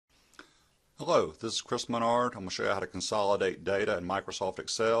Hello, this is Chris Menard. I'm going to show you how to consolidate data in Microsoft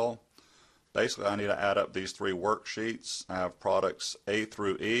Excel. Basically, I need to add up these three worksheets. I have products A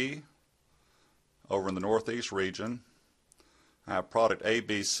through E over in the Northeast region. I have product A,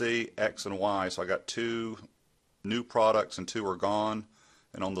 B, C, X, and Y. So I got two new products and two are gone.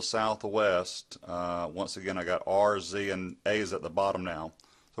 And on the Southwest, once again, I got R, Z, and A is at the bottom now.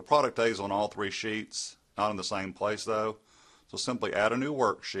 So product A is on all three sheets, not in the same place though. So simply add a new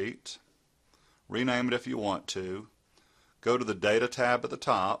worksheet. Rename it if you want to. Go to the Data tab at the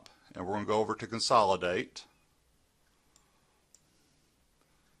top, and we're going to go over to Consolidate.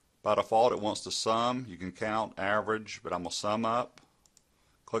 By default, it wants to sum. You can count, average, but I'm going to sum up.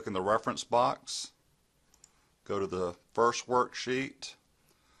 Click in the reference box. Go to the first worksheet.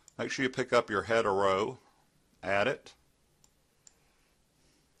 Make sure you pick up your header row. Add it.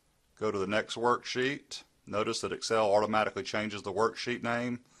 Go to the next worksheet. Notice that Excel automatically changes the worksheet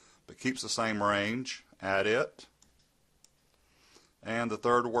name, but keeps the same range. Add it. And the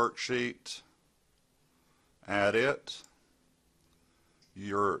third worksheet, add it.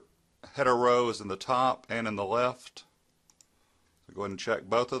 Your header row is in the top and in the left. So go ahead and check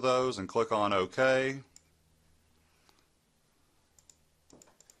both of those and click on OK.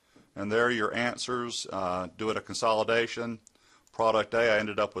 And there are your answers. Do it a consolidation. Product A, I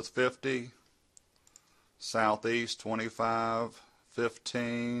ended up with 50. Southeast, 25.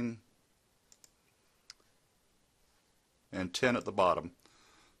 15, and 10 at the bottom.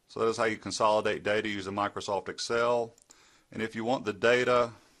 So that is how you consolidate data using Microsoft Excel. And if you want the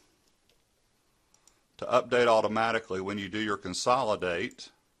data to update automatically when you do your consolidate,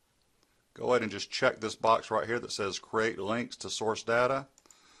 go ahead and just check this box right here that says Create Links to Source Data.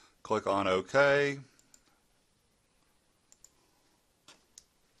 Click on OK.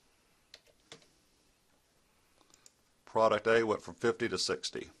 Product A went from 50 to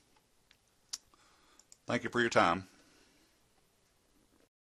 60. Thank you for your time.